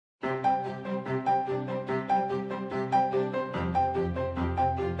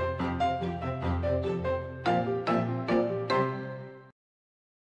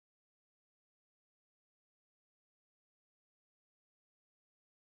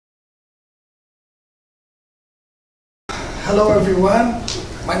Hello everyone,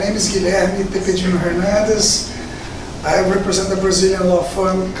 my name is Guilherme Tepedino Hernandez. I represent the Brazilian law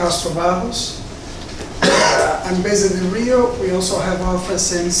firm Castro Barros. I'm based in Rio. We also have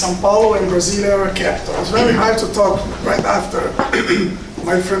office in São Paulo and Brasilia, our capital. It's very hard to talk right after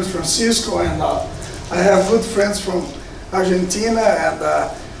my friend Francisco, and I have good friends from Argentina, and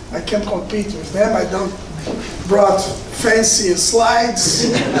I can't compete with them. I don't brought fancy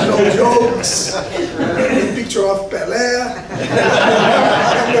slides, no jokes, a picture of Pelé,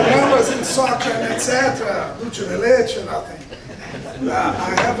 and the numbers in soccer, and etc. Dulce de leche, nothing.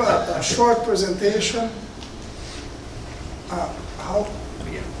 I have a short presentation. How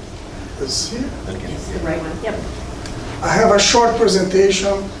is here? Yes, the right one. Yep. I have a short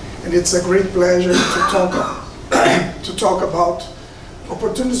presentation, and it's a great pleasure to talk about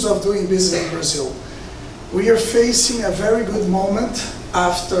opportunities of doing business in Brazil. We are facing a very good moment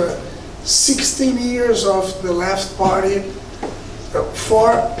after 16 years of the left party,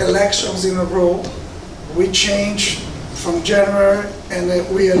 4 elections in a row. We change from January and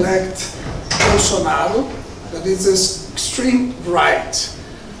we elect Bolsonaro, that is this extreme right.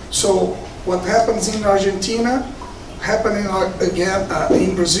 So what happens in Argentina, happening again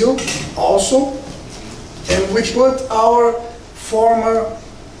in Brazil also, and we put our former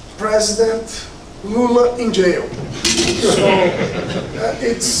president Lula in jail. So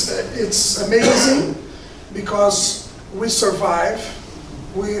it's amazing because we survive,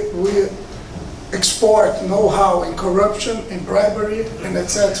 we export know-how in corruption, in bribery, and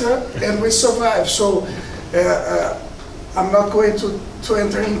etc., and we survive. So I'm not going to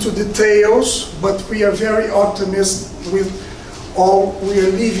enter into details, but we are very optimistic with all we are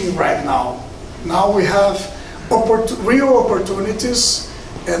living right now. Now we have real opportunities,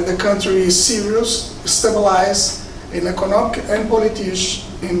 and the country is serious, stabilized in economic and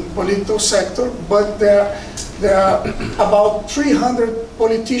political sector, but there are about 300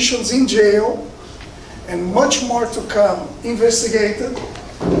 politicians in jail, and much more to come investigated.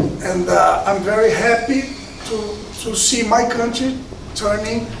 And I'm very happy to see my country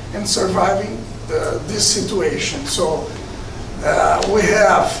turning and surviving this situation. So we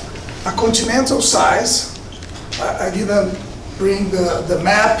have a continental size. I didn't bring the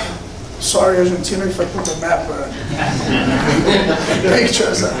map. Sorry, Argentina, if I put the map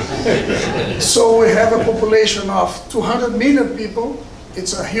pictures. So we have a population of 200 million people.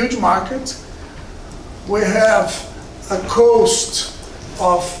 It's a huge market. We have a coast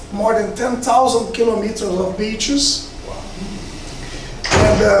of more than 10,000 kilometers of beaches.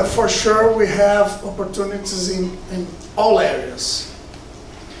 And for sure, we have opportunities in all areas.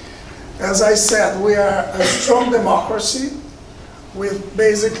 As I said, we are a strong democracy with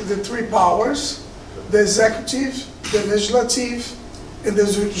basically the 3 powers: the executive, the legislative, and the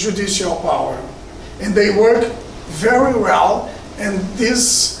judicial power. And they work very well, and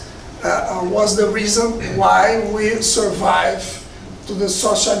this was the reason why we survived to the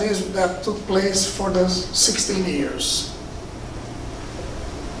socialism that took place for the 16 years.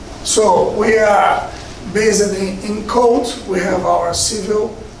 So we are based in code. We have our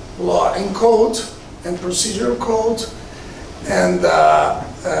civil law in code and procedural code, and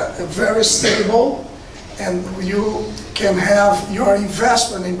very stable, and you can have your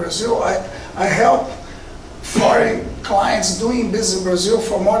investment in Brazil. I help foreign clients doing business in Brazil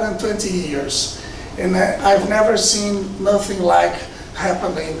for more than 20 years, and I've never seen nothing like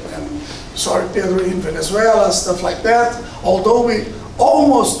happening, and sorry, Pedro, in Venezuela, stuff like that. Although we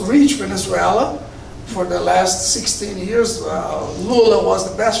almost reached Venezuela for the last 16 years, Lula was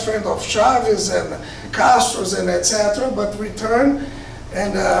the best friend of Chavez and Castro's and etc., but returned,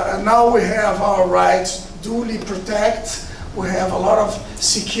 and now we have our rights duly protected. We have a lot of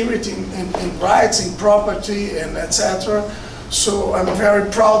security in rights, in property, and etc. So I'm very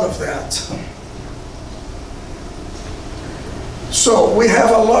proud of that. So we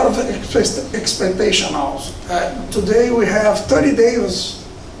have a lot of expectation also. Today we have 30 days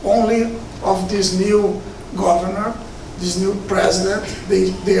only of this new governor, this new president.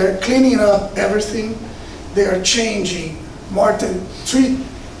 They are cleaning up everything. They are changing more than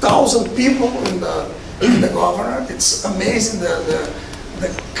 3,000 people in the governor. It's amazing the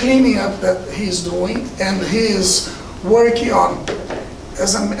cleaning up that he's doing, and he is working on,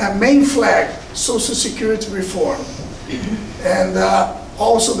 as a main flag, Social Security reform. And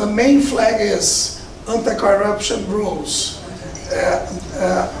also the main flag is anti-corruption rules.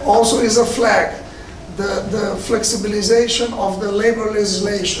 Also is a flag, the flexibilization of the labor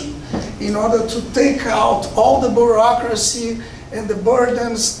legislation in order to take out all the bureaucracy and the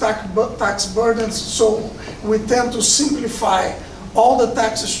burdens, tax burdens. So we tend to simplify all the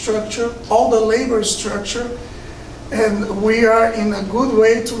tax structure, all the labor structure, And we are in a good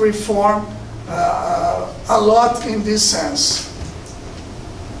way to reform a lot in this sense.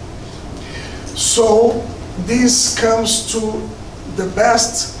 So this comes to the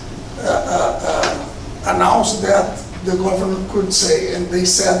best announce that the government could say, and they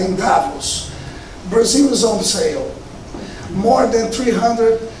said in Davos. Brazil is on sale. More than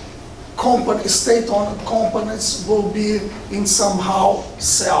 300 state-owned companies will be in somehow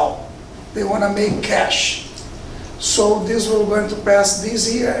sell. They want to make cash. So this will going to pass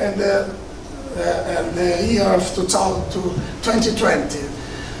this year and the year of 2020.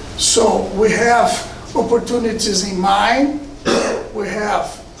 So we have opportunities in mind. We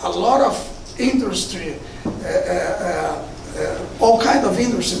have a lot of industry, all kind of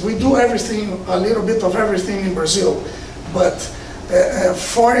industry. We do everything, a little bit of everything in Brazil, but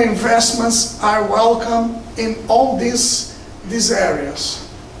foreign investments are welcome in all these areas.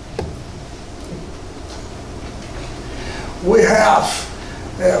 We have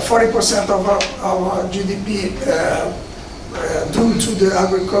 40% of our GDP due to the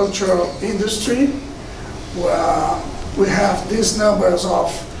agricultural industry. We have these numbers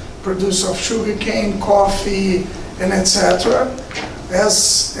of produce of sugarcane, coffee, and etc.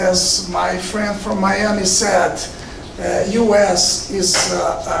 As my friend from Miami said, U.S. is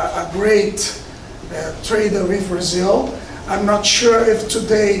a great trader with Brazil. I'm not sure if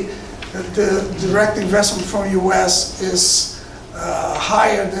today the direct investment from U.S. is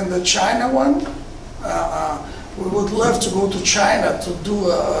higher than the China one. We would love to go to China to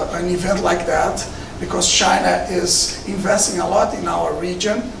do an event like that, because China is investing a lot in our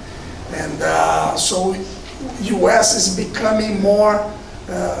region. And so U.S. is becoming more,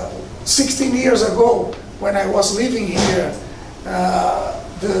 16 years ago, when I was living here,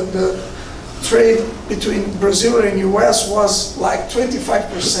 the trade between Brazil and U.S. was like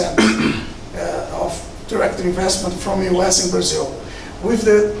 25% of direct investment from U.S. in Brazil. With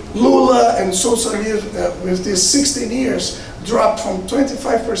the Lula and socialism, with these 16 years, dropped from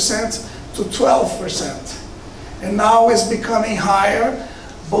 25% to 12%. And now it's becoming higher.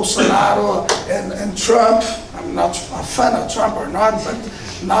 Bolsonaro and Trump, I'm not a fan of Trump or not, but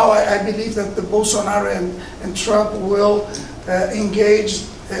now I believe that the Bolsonaro and Trump will engage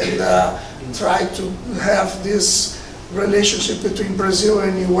and try to have this relationship between Brazil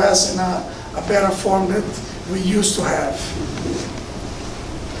and U.S. in a better form that we used to have.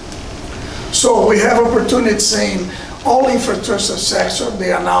 So we have opportunities in all infrastructure sector.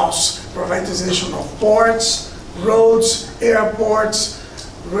 They announce privatization of ports, roads, airports,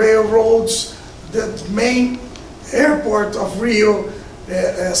 railroads. The main airport of Rio,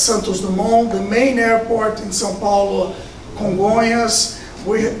 Santos Dumont, the main airport in São Paulo, Congonhas.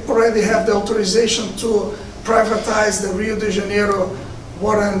 We already have the authorization to privatize the Rio de Janeiro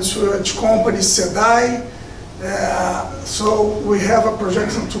Water and Sewage Company, SEDAI. So we have a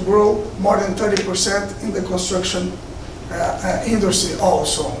projection to grow more than 30% in the construction industry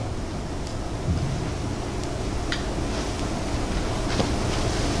also.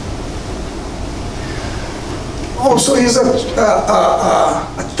 Also is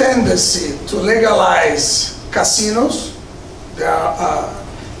a tendency to legalize casinos. There are,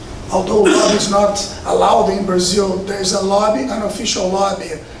 although lobby is not allowed in Brazil, there is a lobby, an official lobby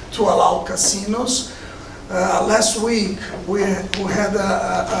to allow casinos. Last week we had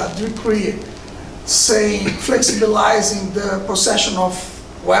a decree saying flexibilizing the possession of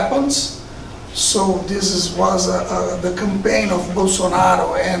weapons. So this was the campaign of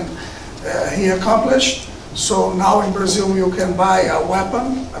Bolsonaro, and he accomplished. So now in Brazil you can buy a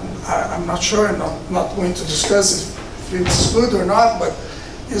weapon. I'm not sure, I'm not going to discuss if it's good or not, but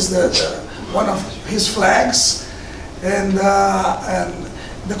is one of his flags, and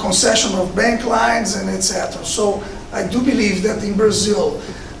the concession of bank lines and etc. So I do believe that in Brazil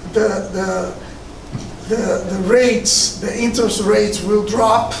the rates, the interest rates will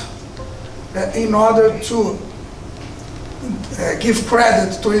drop in order to give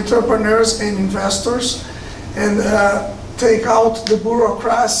credit to entrepreneurs and investors, and take out the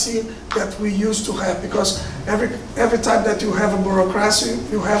bureaucracy that we used to have, because every time that you have a bureaucracy,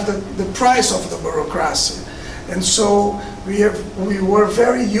 you have the price of the bureaucracy. And so we were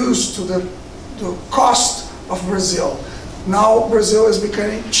very used to the cost of Brazil. Now Brazil is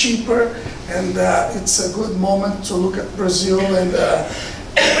becoming cheaper, and it's a good moment to look at Brazil and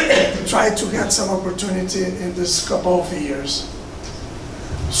try to get some opportunity in this couple of years.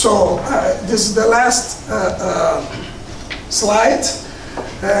 So this is the last slide.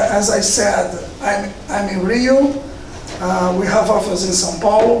 As I said, I'm in Rio. We have offices in São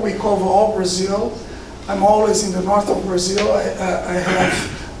Paulo. We cover all Brazil. I'm always in the north of Brazil. I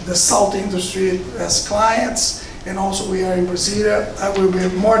have the salt industry as clients, and also we are in Brasilia. I will be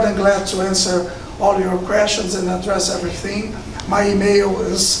more than glad to answer all your questions and address everything. My email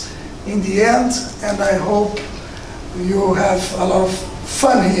is in the end, and I hope you have a lot of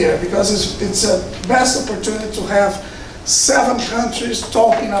fun here, because it's a best opportunity to have 7 countries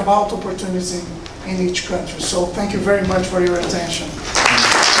talking about opportunities in each country. So thank you very much for your attention.